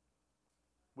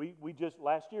 We just,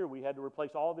 last year, we had to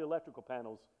replace all the electrical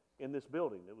panels in this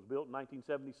building. It was built in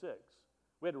 1976.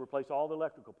 We had to replace all the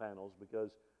electrical panels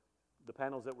because the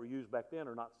panels that were used back then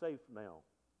are not safe now.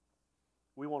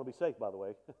 We want to be safe, by the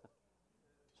way.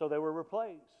 So they were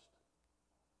replaced.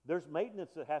 There's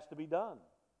maintenance that has to be done.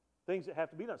 Things that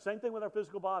have to be done. Same thing with our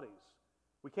physical bodies.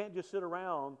 We can't just sit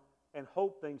around and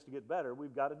hope things to get better.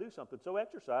 We've got to do something. So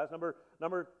exercise. Number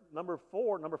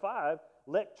 5,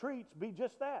 let treats be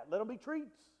just that. Let them be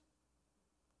treats.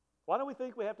 Why do we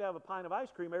think we have to have a pint of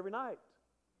ice cream every night?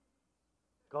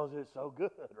 Because it's so good,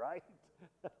 right?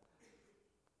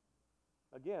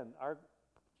 Again,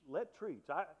 let treats.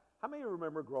 How many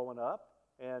remember growing up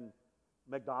and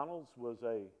McDonald's was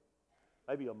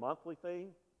maybe a monthly thing,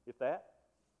 if that.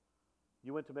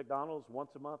 You went to McDonald's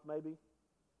once a month, maybe.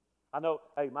 I know,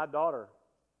 hey, my daughter,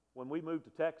 when we moved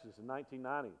to Texas in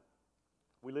 1990,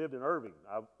 we lived in Irving.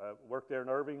 I worked there in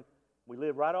Irving. We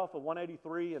lived right off of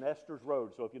 183 and Esther's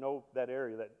Road. So if you know that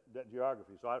area, that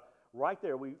geography. So right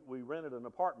there, we rented an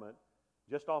apartment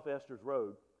just off Esther's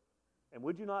Road. And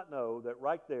would you not know that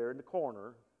right there in the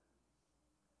corner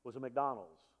was a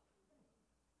McDonald's?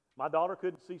 My daughter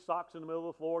couldn't see socks in the middle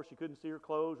of the floor. She couldn't see her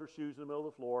clothes or shoes in the middle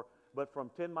of the floor. But from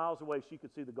 10 miles away, she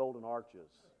could see the golden arches.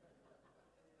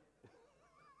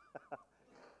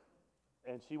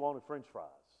 And she wanted French fries.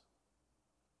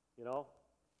 You know?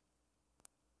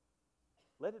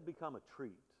 Let it become a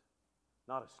treat,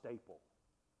 not a staple.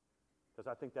 Because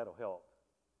I think that'll help.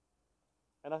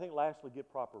 And I think lastly,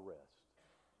 get proper rest.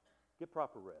 Get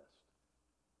proper rest.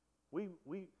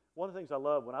 One of the things I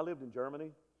love, when I lived in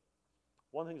Germany,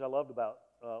 one of the things I loved about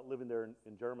living there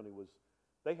in Germany was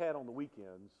they had on the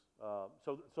weekends,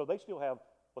 so they still have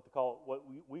what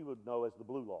we would know as the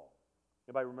blue law.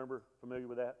 Anybody familiar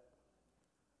with that?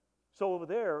 So over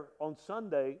there, on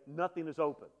Sunday, nothing is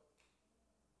open.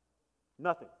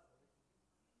 Nothing.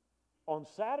 On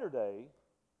Saturday,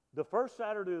 the first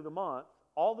Saturday of the month,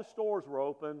 all the stores were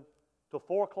open till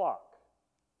 4 o'clock.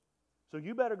 So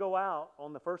you better go out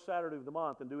on the first Saturday of the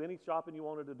month and do any shopping you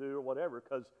wanted to do or whatever,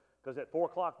 because at 4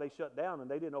 o'clock they shut down and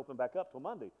they didn't open back up till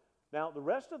Monday. Now, the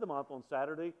rest of the month on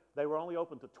Saturday, they were only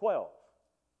open to 12.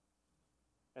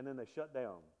 And then they shut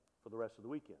down for the rest of the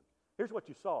weekend. Here's what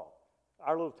you saw.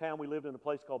 Our little town, we lived in a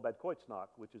place called Bad Kreuznach,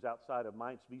 which is outside of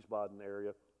Mainz-Wiesbaden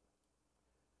area.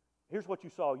 Here's what you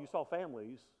saw. You saw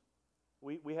families.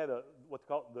 We had what's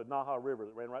called the Naha River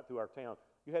that ran right through our town.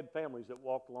 You had families that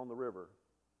walked along the river,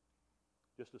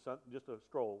 just a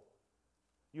stroll.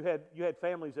 You had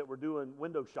families that were doing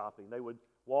window shopping. They would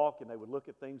walk and they would look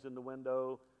at things in the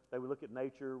window. They would look at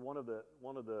nature. One of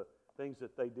the things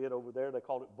that they did over there, they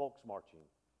called it Volksmarching.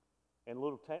 And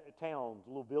little towns,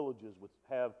 little villages would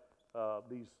have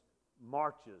these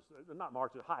marches, not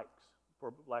marches, hikes,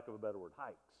 for lack of a better word,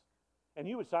 hikes. And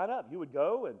you would sign up. You would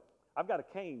go, and I've got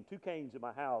two canes in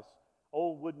my house,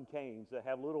 old wooden canes that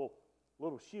have little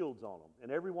shields on them.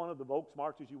 And every one of the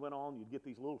Volksmarches you went on, you'd get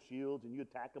these little shields, and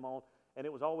you'd tack them on. And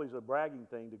it was always a bragging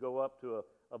thing to go up to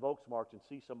a Volksmarch and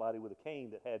see somebody with a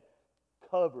cane that had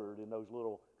covered in those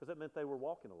little, because that meant they were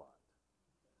walking a lot.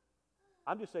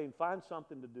 I'm just saying, find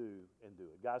something to do and do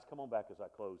it. Guys, come on back as I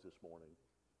close this morning.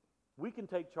 We can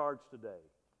take charge today.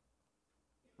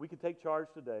 We can take charge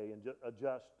today and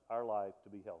adjust our life to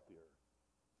be healthier.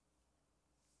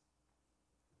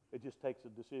 It just takes a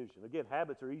decision. Again,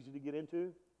 habits are easy to get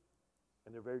into,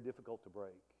 and they're very difficult to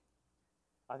break.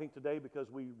 I think today, because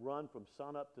we run from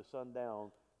sun up to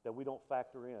sundown, that we don't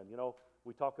factor in. You know,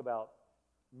 we talk about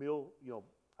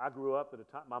I grew up at a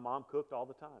time, my mom cooked all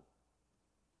the time.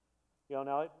 You know,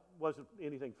 now it wasn't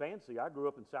anything fancy. I grew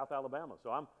up in South Alabama,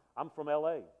 so I'm from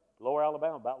L.A., Lower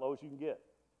Alabama, about low as you can get.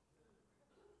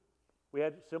 We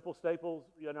had simple staples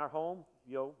in our home,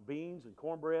 beans and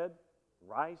cornbread,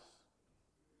 rice,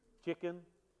 chicken,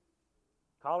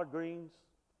 collard greens.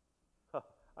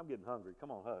 I'm getting hungry.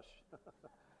 Come on, hush.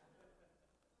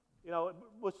 It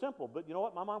was simple, but you know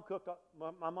what? My mom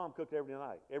cooked every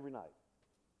night. Every night.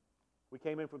 We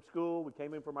came in from school. We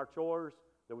came in from our chores.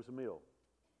 There was a meal.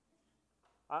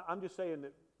 I'm just saying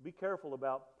that be careful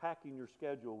about packing your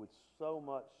schedule with so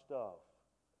much stuff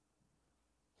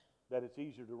that it's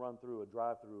easier to run through a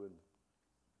drive-through and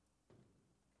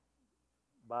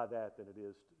buy that than it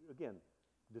is. Again,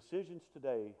 decisions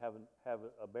today have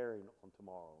a bearing on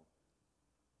tomorrow.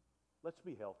 Let's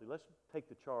be healthy. Let's take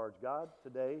the charge. God,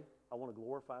 today I want to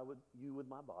glorify you with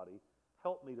my body.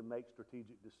 Help me to make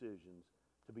strategic decisions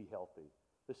to be healthy.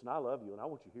 Listen, I love you, and I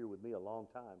want you here with me a long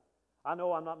time. I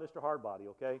know I'm not Mr. Hardbody,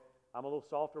 okay? I'm a little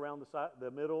soft around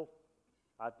the middle.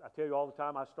 I tell you all the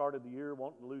time, I started the year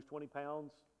wanting to lose 20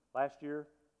 pounds last year.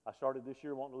 I started this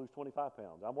year wanting to lose 25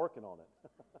 pounds. I'm working on it.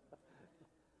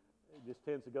 It just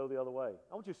tends to go the other way.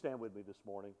 I want you to stand with me this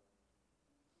morning.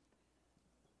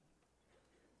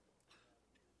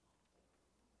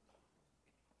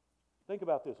 Think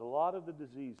about this. A lot of the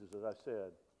diseases, as I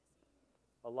said,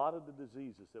 a lot of the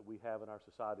diseases that we have in our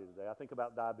society today. I think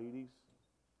about diabetes.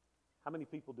 How many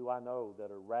people do I know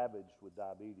that are ravaged with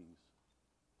diabetes?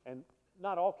 And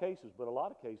not all cases, but a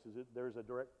lot of cases, there's a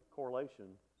direct correlation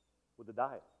with the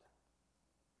diet.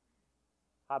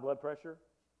 High blood pressure.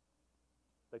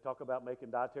 They talk about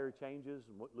making dietary changes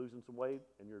and losing some weight,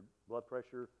 and your blood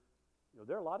pressure.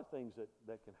 There are a lot of things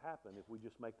that can happen if we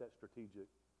just make that strategic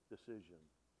decision.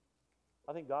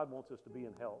 I think God wants us to be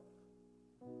in health,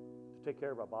 to take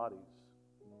care of our bodies,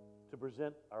 to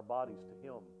present our bodies to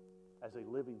Him as a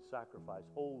living sacrifice,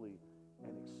 holy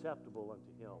and acceptable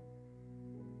unto Him.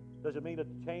 Does it mean a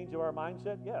change of our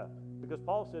mindset? Yeah, because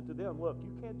Paul said to them, look,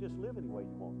 you can't just live any way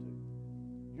you want to.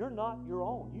 You're not your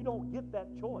own. You don't get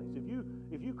that choice.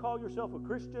 If you call yourself a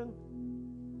Christian,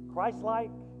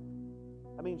 Christ-like,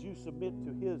 that means you submit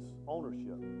to His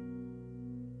ownership.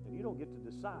 And you don't get to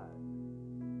decide.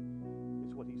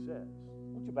 It's what He says.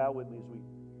 Won't you bow with me as we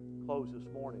close this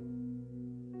morning?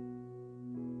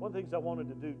 One of the things I wanted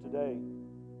to do today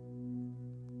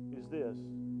is this.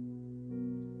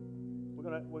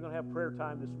 We're gonna have prayer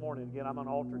time this morning. Again, I'm an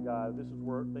altar guy. This is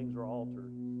where things are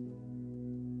altered.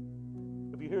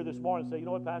 If you're here this morning and say, you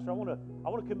know what, Pastor, I want to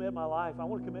commit my life. I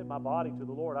want to commit my body to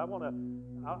the Lord. I want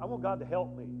God to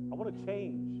help me. I want to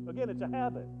change. Again, it's a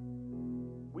habit.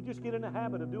 We just get in a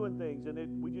habit of doing things,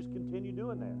 and we just continue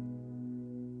doing that.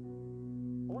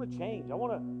 I want to change. I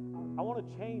want to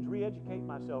change, re-educate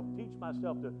myself, teach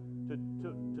myself to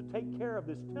take care of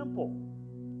this temple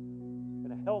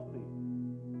in a healthy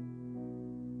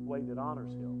way that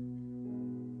honors Him.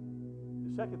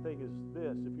 The second thing is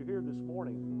this. If you're here this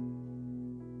morning,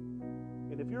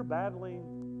 and if you're battling,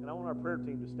 and I want our prayer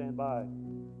team to stand by,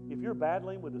 if you're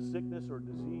battling with a sickness or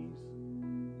disease,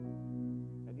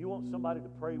 and you want somebody to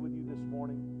pray with you this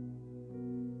morning,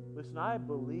 listen, I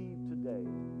believe today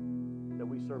that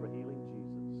we serve a healing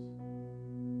Jesus.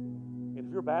 And if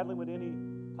you're battling with any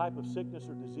type of sickness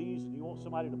or disease, and you want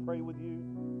somebody to pray with you,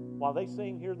 while they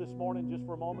sing here this morning, just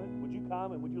for a moment, would you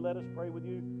come and would you let us pray with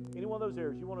you? Any one of those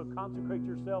areas, you want to consecrate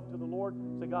yourself to the Lord,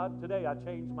 say, God, today I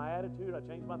changed my attitude, I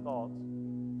changed my thoughts.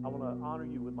 I want to honor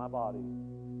you with my body.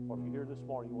 Or if you're here this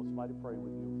morning, you want somebody to pray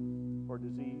with you for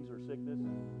disease or sickness,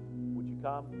 would you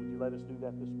come? Would you let us do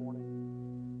that this morning?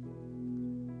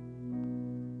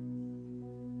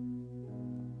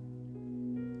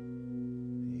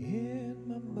 In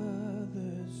my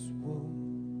mother's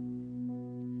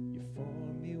womb, you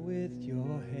formed me with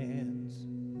your hands,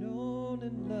 known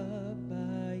and loved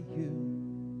by you.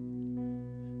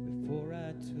 Before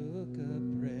I took a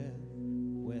breath,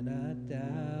 when I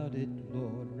doubted,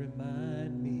 Lord,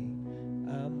 remind me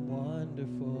I'm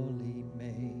wonderfully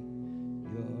made.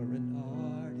 You're an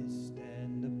artist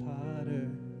and a potter.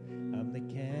 I'm the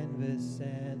canvas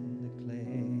and the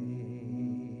clay.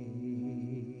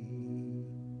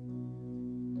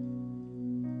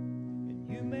 And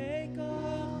you make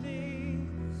all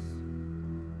things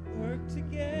work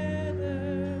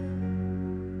together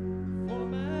for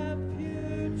my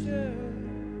future.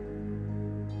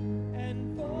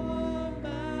 And for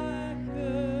my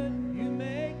good, you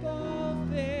make all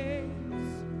things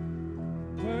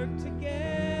work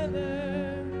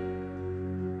together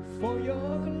for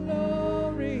your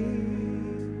glory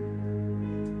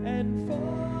and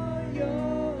for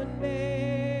your name.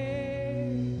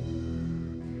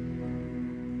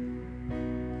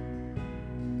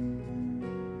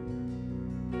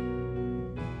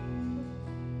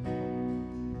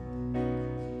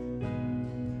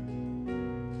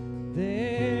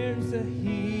 There's a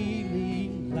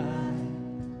healing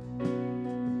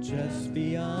light just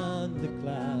beyond the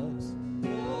clouds.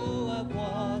 Though I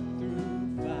walk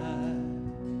through fire,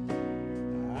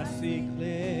 I see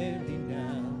clearly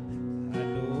now. I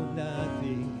know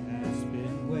nothing has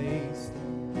been wasted,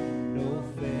 no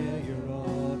failure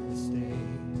or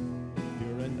mistake.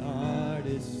 You're an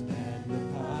artist and a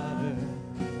potter.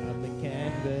 I'm the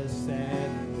canvas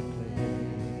and the clay.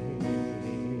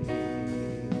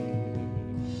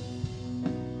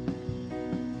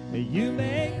 You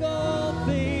make all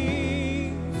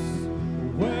things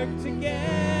work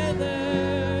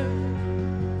together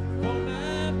for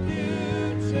my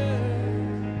future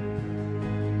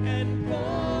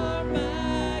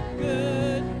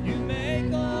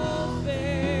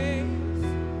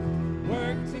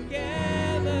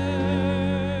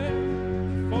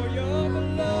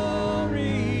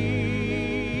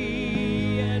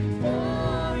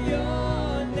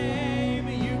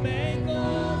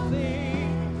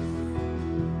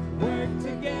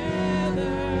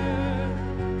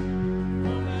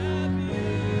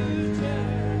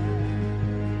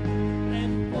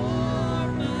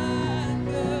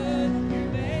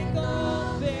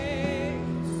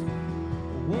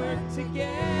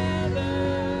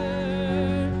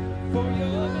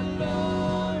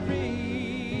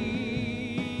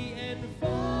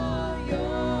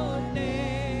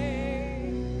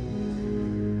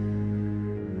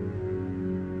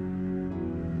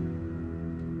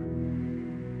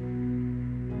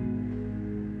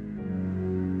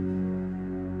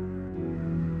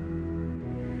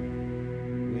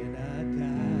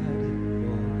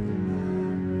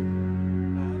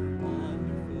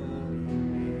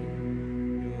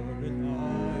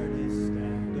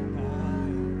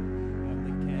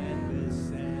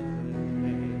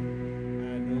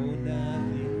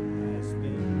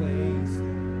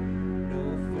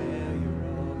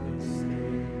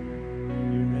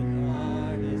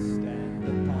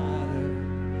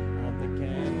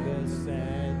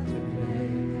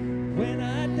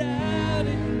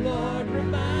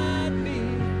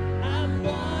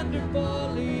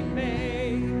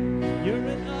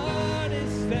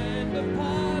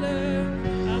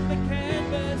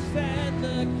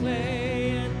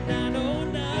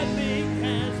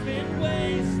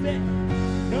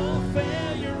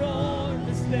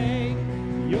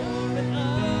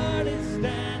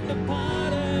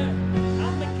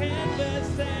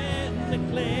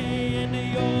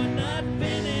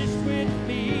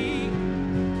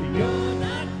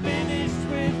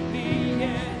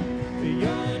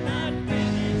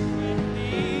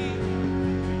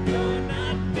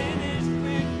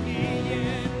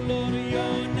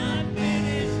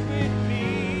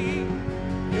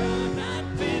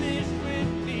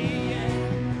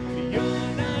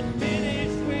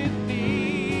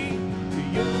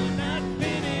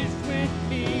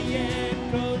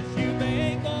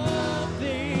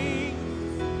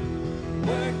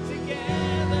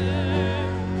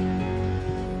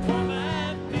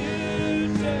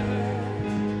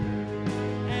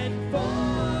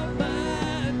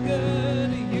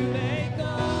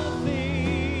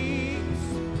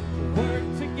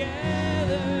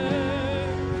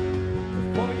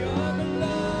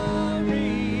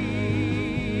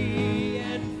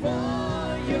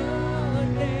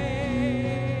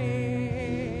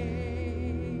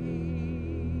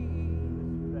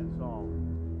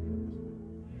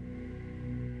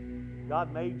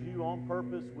God made you on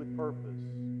purpose with purpose.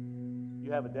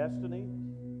 You have a destiny.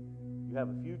 You have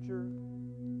a future.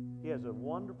 He has a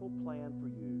wonderful plan for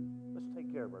you. Let's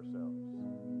take care of ourselves.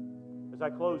 As I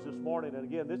close this morning, and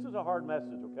again, this is a hard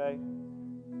message, okay?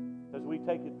 Because we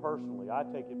take it personally. I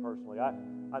take it personally.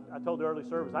 I told the early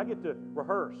service, I get to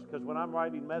rehearse, because when I'm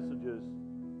writing messages,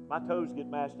 my toes get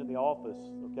mashed in the office,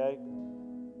 okay?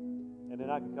 And then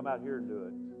I can come out here and do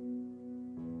it.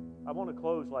 I want to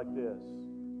close like this.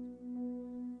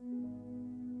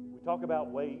 We talk about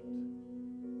weight.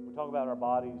 We talk about our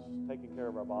bodies, taking care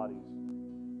of our bodies.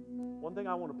 One thing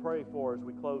I want to pray for as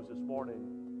we close this morning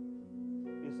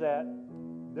is that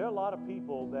there are a lot of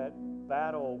people that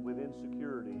battle with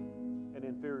insecurity and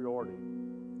inferiority.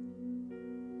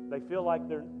 They feel like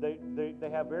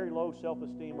they have very low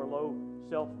self-esteem or low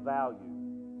self-value.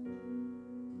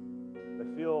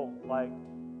 They feel like,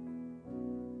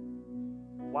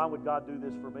 why would God do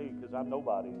this for me? Because I'm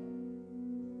nobody.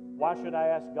 Why should I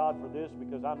ask God for this?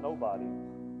 Because I'm nobody.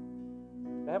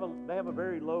 They have a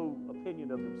very low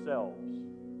opinion of themselves.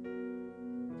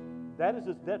 That is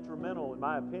as detrimental, in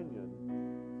my opinion,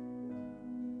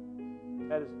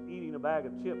 as eating a bag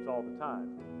of chips all the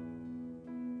time.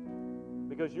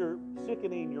 Because you're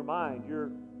sickening your mind. You're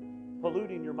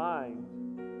polluting your mind,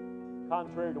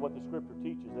 contrary to what the Scripture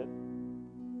teaches. That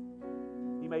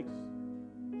He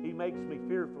makes me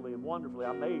fearfully and wonderfully.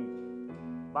 I'm made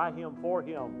by Him, for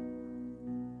Him,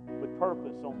 with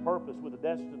purpose, on purpose, with a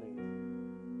destiny.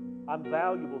 I'm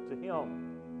valuable to Him.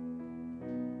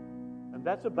 And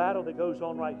that's a battle that goes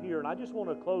on right here. And I just want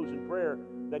to close in prayer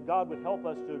that God would help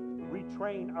us to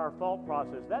retrain our thought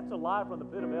process. That's a lie from the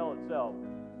pit of hell itself.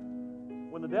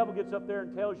 When the devil gets up there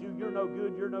and tells you, you're no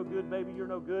good, baby, you're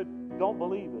no good, don't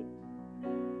believe it.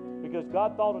 Because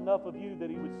God thought enough of you that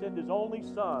He would send His only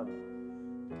Son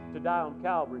to die on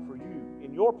Calvary for you,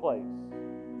 in your place,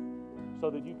 so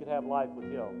that you could have life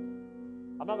with Him.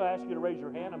 I'm not going to ask you to raise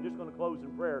your hand. I'm just going to close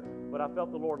in prayer. But I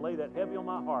felt the Lord lay that heavy on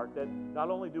my heart, that not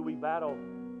only do we battle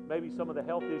maybe some of the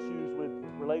health issues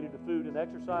related to food and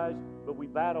exercise, but we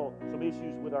battle some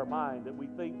issues with our mind that we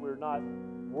think we're not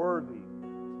worthy.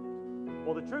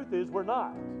 Well, the truth is we're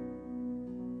not.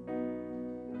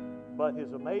 But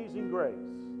His amazing grace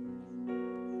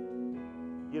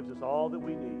gives us all that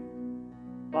we need.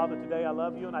 Father, today I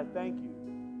love You and I thank You.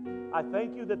 I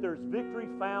thank You that there's victory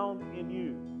found in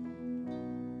You.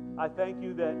 I thank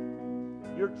You that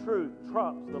Your truth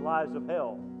trumps the lies of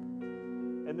hell.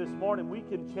 And this morning we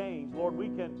can change. Lord,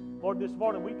 this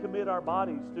morning we commit our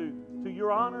bodies to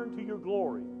Your honor and to Your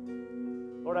glory.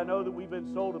 Lord, I know that we've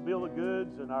been sold a bill of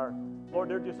goods, and Lord,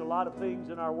 there are just a lot of things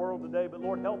in our world today, but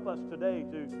Lord, help us today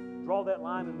to draw that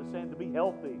line in the sand, to be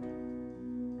healthy.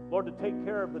 Lord, to take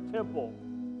care of the temple.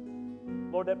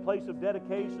 Lord, that place of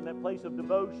dedication, that place of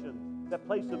devotion, that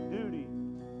place of duty.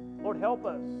 Lord, help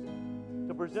us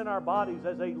to present our bodies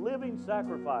as a living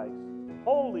sacrifice,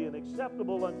 holy and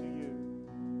acceptable unto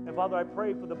You. And Father, I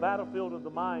pray for the battlefield of the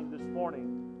mind this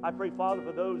morning. I pray, Father,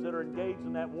 for those that are engaged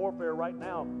in that warfare right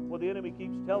now, where the enemy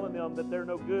keeps telling them that they're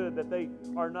no good, that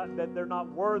they're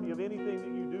not worthy of anything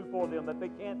that You do for them, that they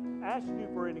can't ask You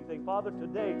for anything. Father,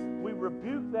 today we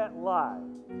rebuke that lie.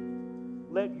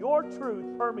 Let Your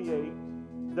truth permeate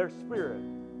their spirit,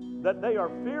 that they are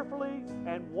fearfully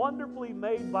and wonderfully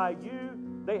made by You.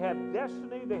 They have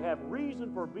destiny, they have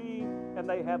reason for being, and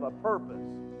they have a purpose.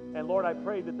 And Lord, I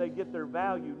pray that they get their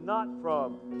value not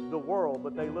from the world,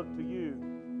 but they look to You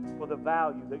for the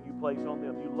value that You place on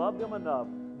them. You love them enough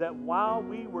that while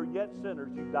we were yet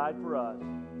sinners, You died for us.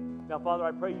 Now, Father,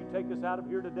 I pray You take us out of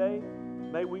here today.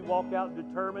 May we walk out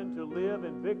determined to live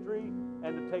in victory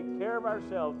and to take care of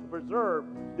ourselves, to preserve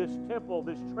this temple,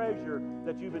 this treasure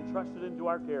that You've entrusted into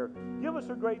our care. Give us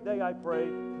a great day, I pray.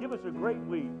 Give us a great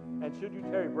week. And should You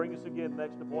tarry, bring us again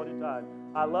next appointed time.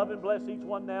 I love and bless each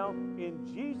one now in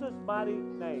Jesus' mighty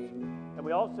name. And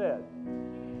we all said,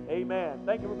 amen.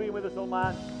 Thank you for being with us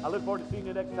online. I look forward to seeing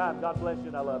you next time. God bless you,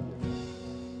 and I love you.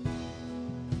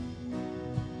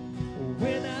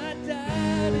 When